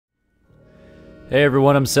Hey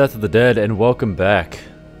everyone, I'm Seth of the Dead, and welcome back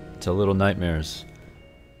to Little Nightmares.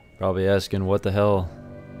 Probably asking what the hell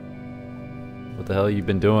you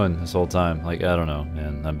been doing this whole time. Like, I don't know,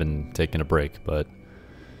 man. I've been taking a break, but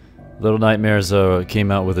Little Nightmares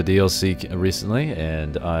came out with a DLC recently,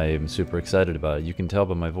 and I'm super excited about it. You can tell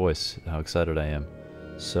by my voice how excited I am.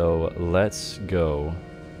 So let's go.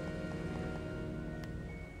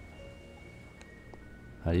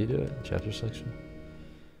 How do you do it? Chapter selection?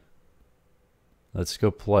 Let's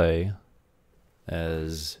go play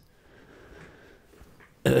as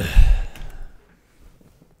let's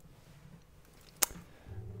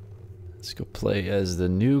go play as the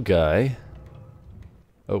new guy.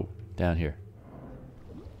 Oh, down here.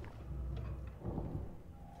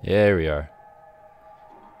 Yeah, there we are.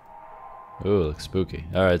 Ooh, looks spooky.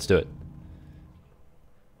 Alright, let's do it.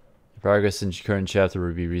 Your progress in your current chapter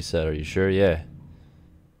will be reset. Are you sure? Yeah.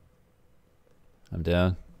 I'm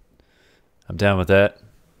down. I'm down with that.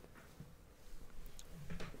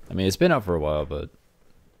 I mean, it's been out for a while, but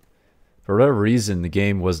for whatever reason, the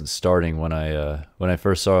game wasn't starting when I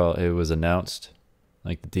first saw it was announced,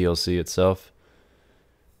 like the DLC itself.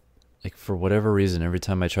 Like, for whatever reason, every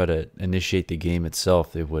time I try to initiate the game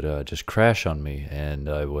itself, it would just crash on me, and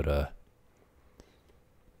I would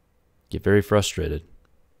get very frustrated,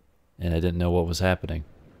 and I didn't know what was happening.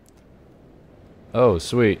 Oh,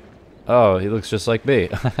 sweet. Oh, he looks just like me.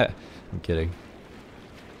 I'm kidding.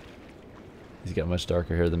 He's got much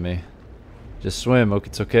darker hair than me. Just swim. Okay,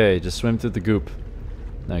 it's okay. Just swim through the goop.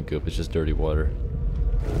 Not goop, it's just dirty water.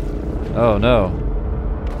 Oh, no.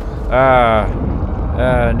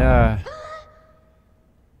 No.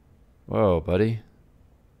 Whoa, buddy.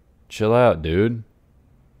 Chill out, dude.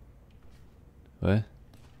 What?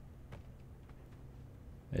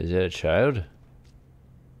 Is that a child?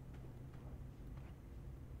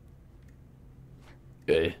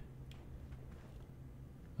 Hey.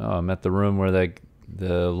 Oh, I'm at the room where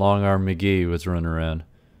the long-arm McGee was running around.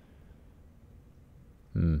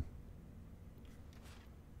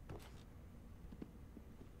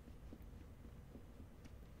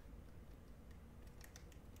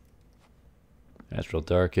 That's real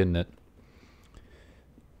dark, isn't it?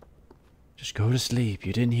 Just go to sleep.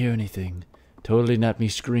 You didn't hear anything. Totally not me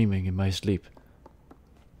screaming in my sleep.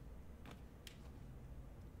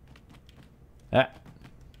 Ah.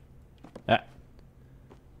 Ah.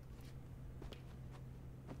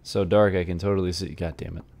 So dark I can totally see. God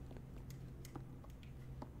damn it.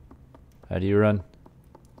 How do you run?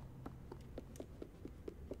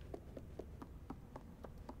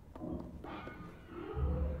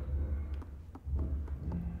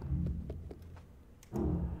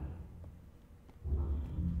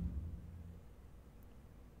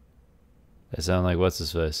 I sound like what's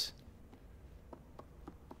his face?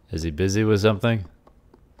 Is he busy with something?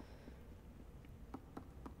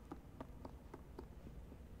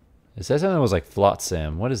 It said something that was like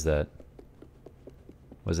Flotsam. What is that?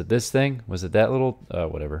 Was it this thing? Was it that little...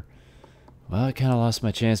 whatever. Well, I kind of lost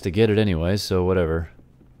my chance to get it anyway, so whatever.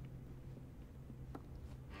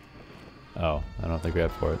 Oh, I don't have to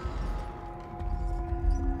grab for it.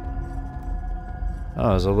 Oh,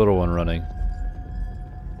 there's a little one running.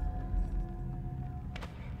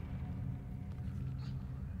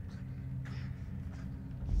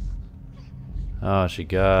 Oh, she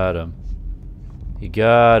got him. He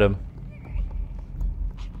got him.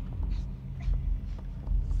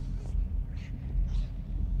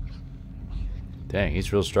 Dang,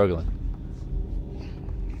 he's real struggling.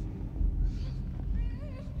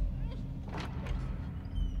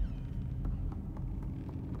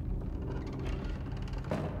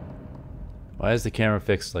 Why is the camera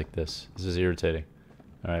fixed like this? This is irritating.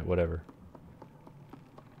 Alright, whatever.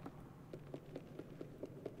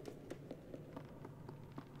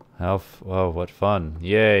 Oh, what fun.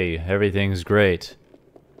 Yay, everything's great.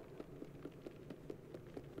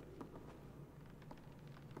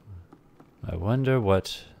 I wonder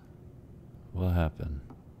what will happen.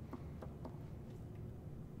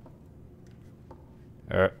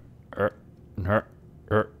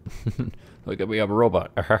 Look at me, I'm a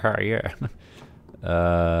robot. Yeah.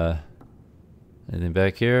 Anything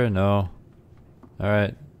back here? No.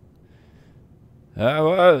 Alright.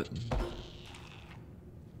 What?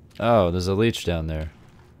 Oh, there's a leech down there.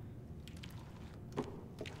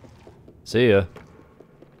 See ya.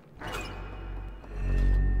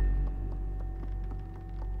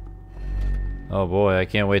 Oh boy, I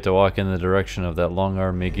can't wait to walk in the direction of that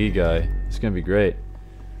long-arm McGee guy. It's gonna be great.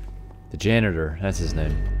 The janitor, that's his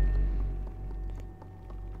name.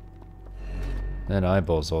 That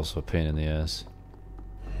eyeball's also a pain in the ass.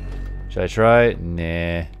 Should I try?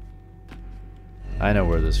 Nah. I know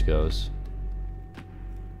where this goes.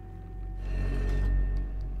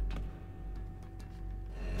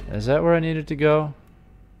 Is that where I needed to go?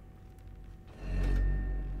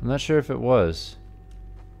 I'm not sure if it was.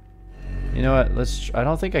 You know what? I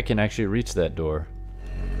don't think I can actually reach that door.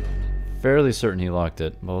 Fairly certain he locked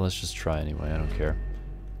it. Well, let's just try anyway. I don't care.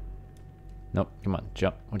 Nope. Come on.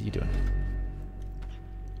 Jump. What are you doing?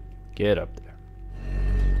 Get up there.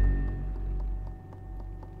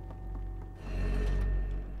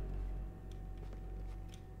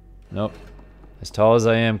 Nope. As tall as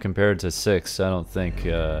I am compared to 6, I don't think,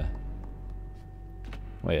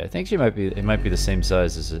 Wait, I think she might be, it might be the same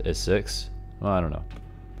size as 6. Well, I don't know.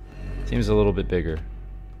 Seems a little bit bigger.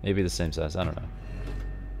 Maybe the same size, I don't know.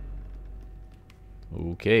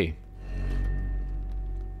 Okay.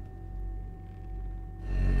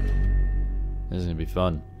 This is gonna be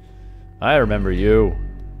fun. I remember you.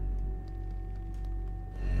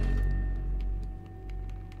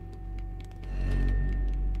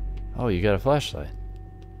 Oh, you got a flashlight.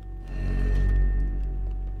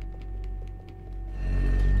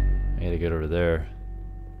 I gotta get over there.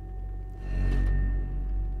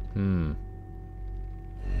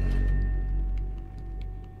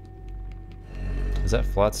 Is that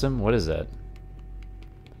flotsam? What is that?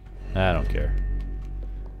 I don't care.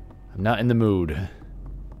 I'm not in the mood.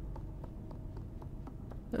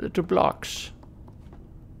 The little blocks.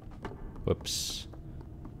 Whoops.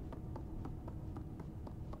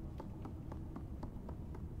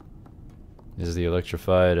 This is the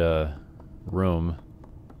electrified room.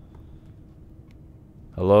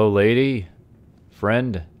 Hello, lady?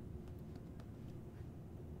 Friend?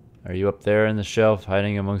 Are you up there in the shelf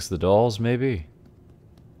hiding amongst the dolls, maybe?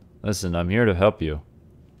 Listen, I'm here to help you.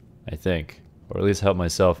 I think. Or at least help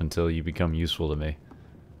myself until you become useful to me.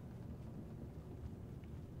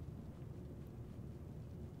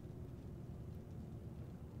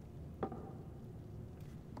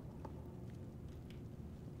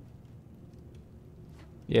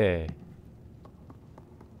 Yay.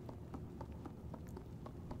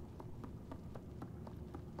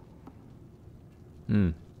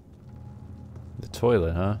 The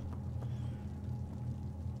toilet, huh?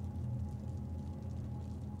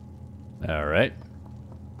 Alright.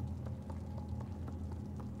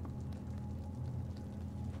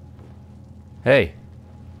 Hey!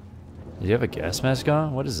 Do you have a gas mask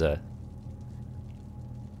on? What is that?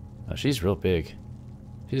 Oh, she's real big.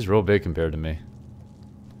 She's real big compared to me.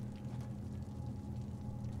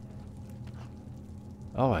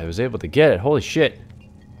 Oh, I was able to get it. Holy shit.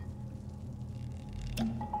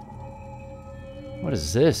 What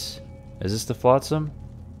is this? Is this the flotsam?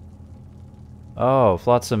 Oh,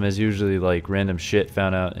 flotsam is usually like random shit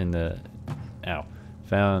found out in the... Ow.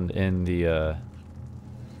 Found in the,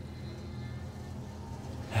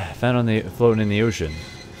 found on the... floating in the ocean.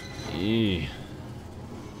 Eee.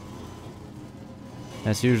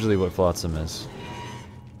 That's usually what flotsam is.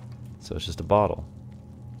 So it's just a bottle.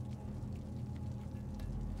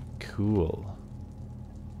 Cool.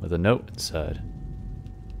 With a note inside.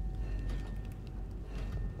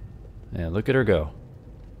 And look at her go.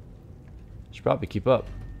 Should probably keep up.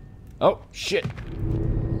 Oh, shit!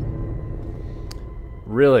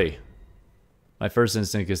 Really? My first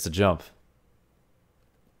instinct is to jump.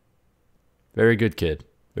 Very good, kid.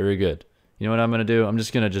 Very good. You know what I'm gonna do? I'm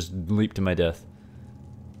just gonna leap to my death.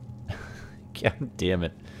 God damn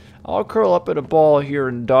it. I'll curl up in a ball here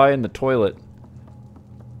and die in the toilet.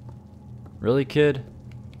 Really, kid?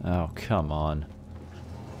 Oh, come on.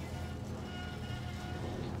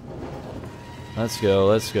 Let's go,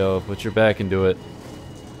 let's go. Put your back into it.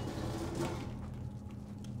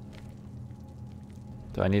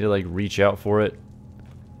 Do I need to, like, reach out for it?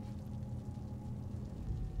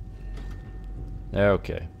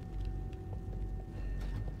 Okay.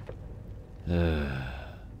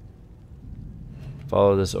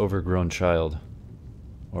 Follow this overgrown child.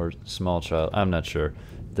 Or small child. I'm not sure.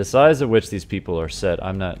 The size at which these people are set,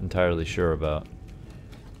 I'm not entirely sure about.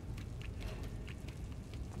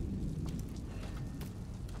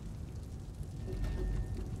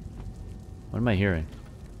 What am I hearing?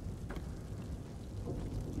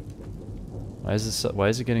 Why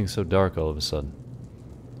is it getting so dark all of a sudden?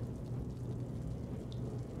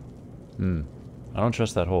 I don't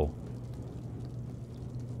trust that hole.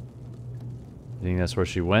 You think that's where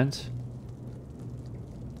she went?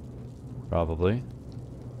 Probably.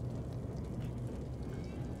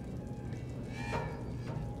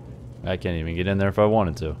 I can't even get in there if I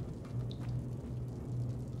wanted to.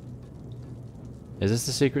 Is this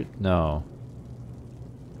the secret? No.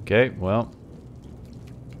 Okay, well.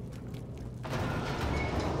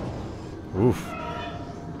 Oof.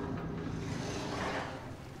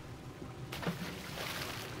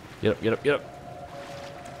 Get up, get up, get up.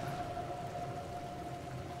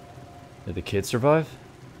 Did the kid survive?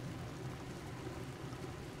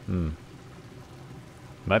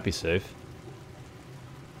 Might be safe.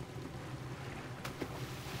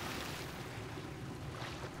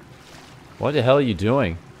 What the hell are you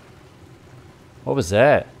doing? What was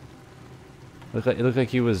that? It looked like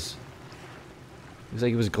he was... Looks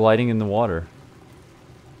like he was gliding in the water.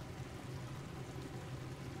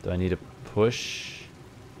 Do I need to push?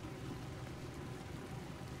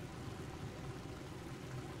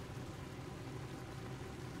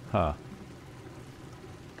 Huh.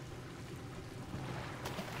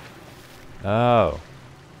 Oh.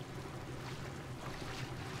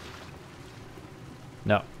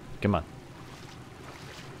 No. Come on.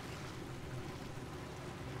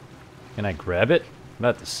 Can I grab it? I'm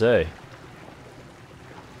about to say.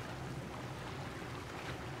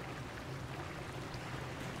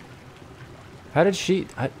 How did she...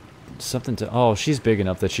 something to... Oh, she's big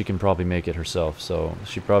enough that she can probably make it herself, so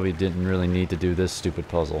she probably didn't really need to do this stupid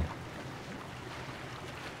puzzle.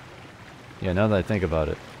 Yeah, now that I think about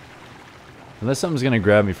it. Unless something's gonna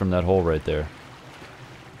grab me from that hole right there.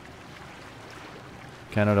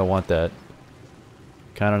 Kinda don't want that.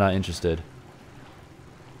 Kinda not interested.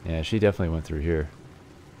 Yeah, she definitely went through here.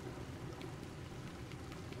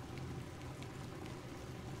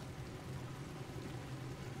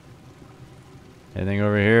 Anything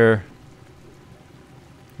over here?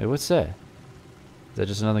 Hey, what's that? Is that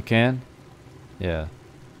just another can? Yeah.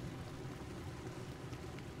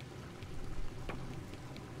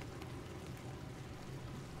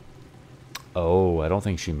 Oh, I don't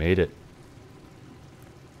think she made it.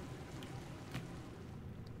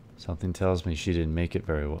 Something tells me she didn't make it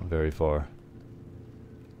very far.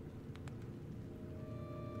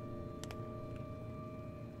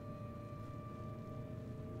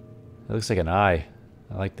 It looks like an eye.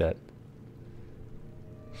 I like that.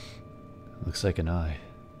 Looks like an eye.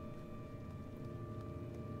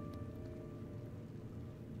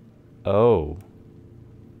 Oh.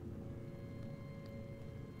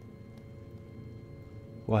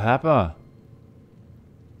 What happened?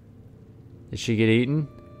 Did she get eaten?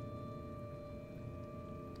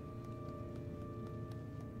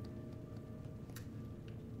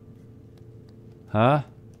 Huh?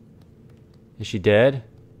 Is she dead?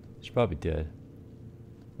 She's probably dead.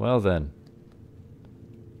 Well then.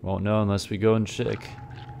 Won't know unless we go and check.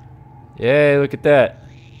 Yay, look at that.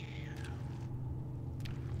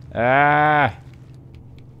 Ah!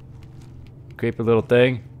 Creepy little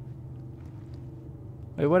thing.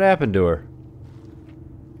 Wait, what happened to her?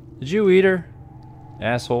 Did you eat her?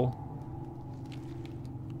 Asshole.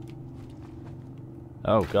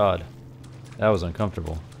 Oh god. That was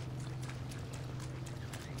uncomfortable.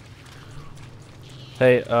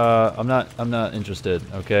 Hey, I'm not interested,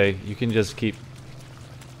 okay? You can just keep...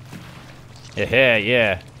 Yeah,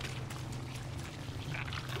 yeah.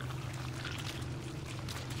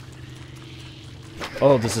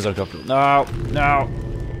 Oh, this is uncomfortable. No, no,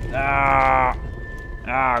 no.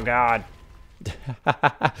 Oh, God.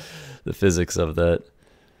 The physics of that.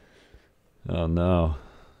 Oh, no.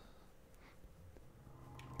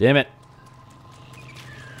 Damn it.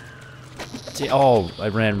 See, oh, I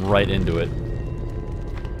ran right into it.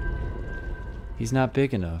 He's not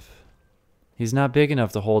big enough. He's not big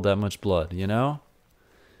enough to hold that much blood, you know?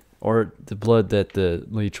 Or the blood that the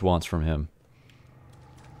leech wants from him.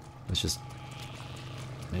 Let's just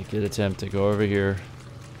make an attempt to go over here.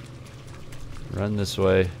 Run this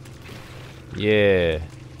way. Yeah.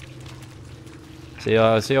 See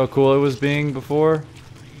how cool it was being before?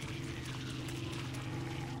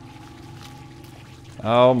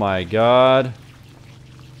 Oh my god.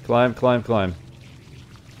 Climb, climb, climb.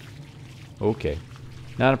 Okay.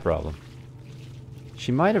 Not a problem.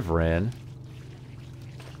 She might have ran.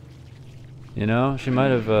 You know, she might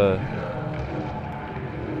have,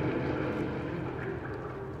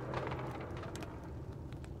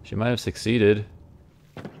 she might have succeeded.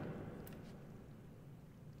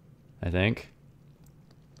 I think.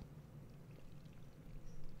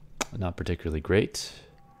 Not particularly great.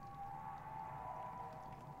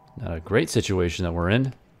 Not a great situation that we're in.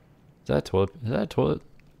 Is that a toilet? Is that a toilet?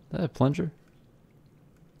 Is that a plunger?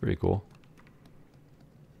 Pretty cool.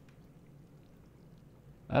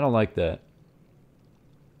 I don't like that.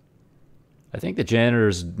 I think the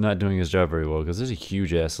janitor's not doing his job very well because there's a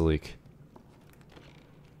huge ass leak.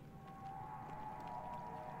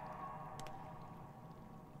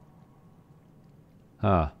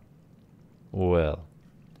 Huh. Well.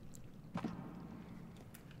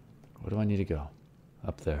 Where do I need to go?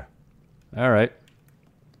 Up there. Alright.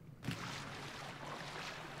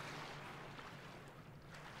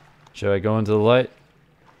 Should I go into the light?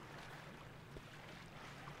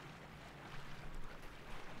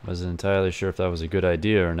 Wasn't entirely sure if that was a good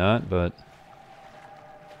idea or not, but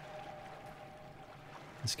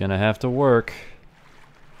it's gonna have to work.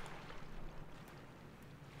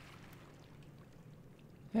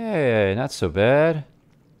 Hey, not so bad.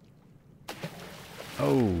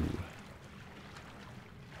 Oh.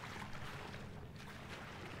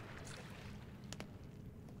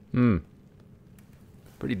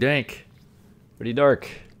 Pretty dank. Pretty dark.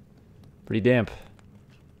 Pretty damp.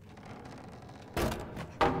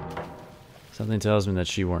 Something tells me that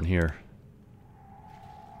she weren't here.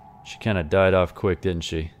 She kind of died off quick, didn't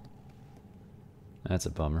she? That's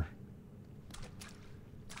a bummer.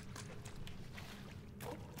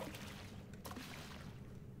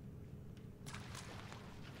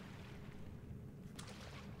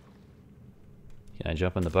 Can I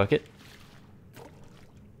jump in the bucket?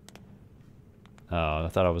 Oh, I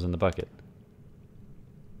thought I was in the bucket.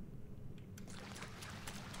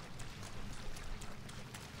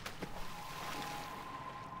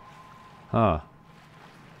 Huh.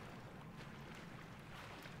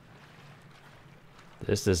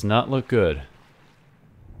 This does not look good.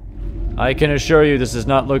 I can assure you this does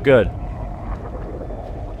not look good.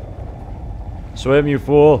 Swim, you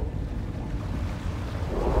fool.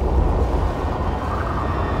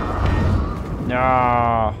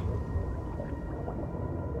 No.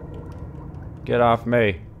 Get off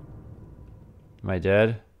me. Am I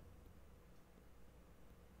dead?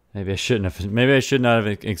 Maybe I shouldn't have. Maybe I should not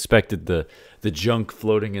have expected the junk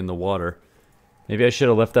floating in the water. Maybe I should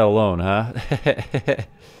have left that alone, huh?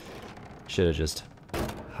 Should have just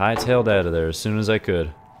hightailed out of there as soon as I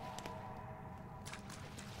could.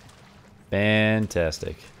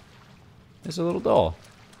 Fantastic. There's a little doll.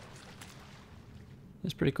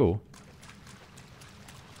 That's pretty cool.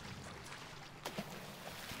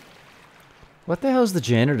 What the hell is the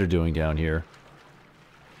janitor doing down here?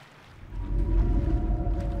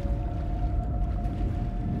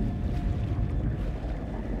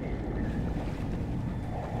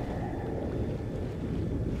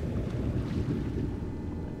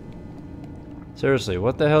 Seriously,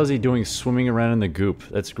 what the hell is he doing swimming around in the goop?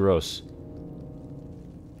 That's gross.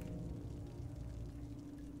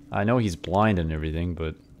 I know he's blind and everything,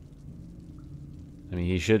 but I mean,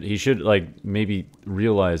 he should like maybe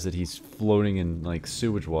realize that he's floating in like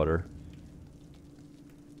sewage water.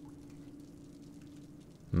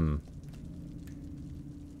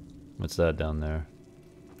 What's that down there?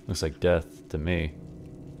 Looks like death to me.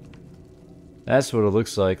 That's what it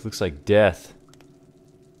looks like. Looks like death.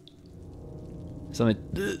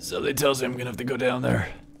 Something tells me I'm gonna have to go down there.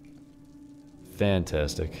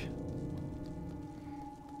 Fantastic.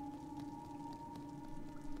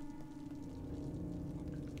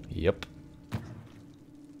 Yep.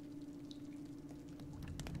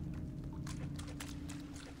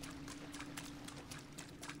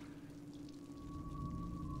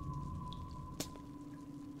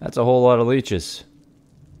 That's a whole lot of leeches.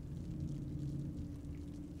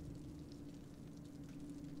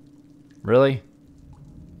 Really?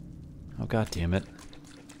 Oh, god damn it.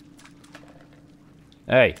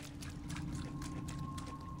 Hey.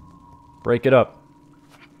 Break it up.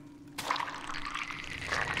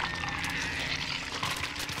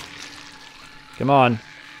 Come on.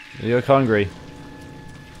 You look hungry.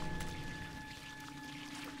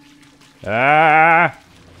 Ah!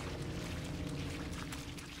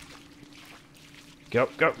 Go,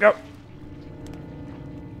 go, go!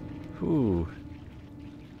 Whew.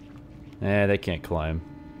 Eh, they can't climb.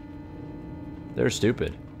 They're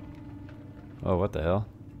stupid. Oh, what the hell?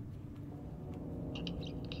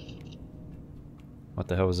 What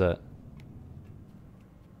the hell was that?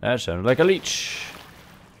 That sounded like a leech.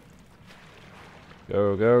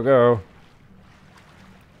 Go, go, go.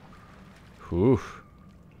 Whew.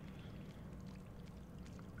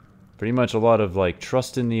 Pretty much a lot of, like,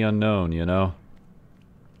 trust in the unknown, you know?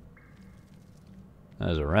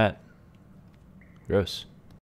 That is a rat. Gross.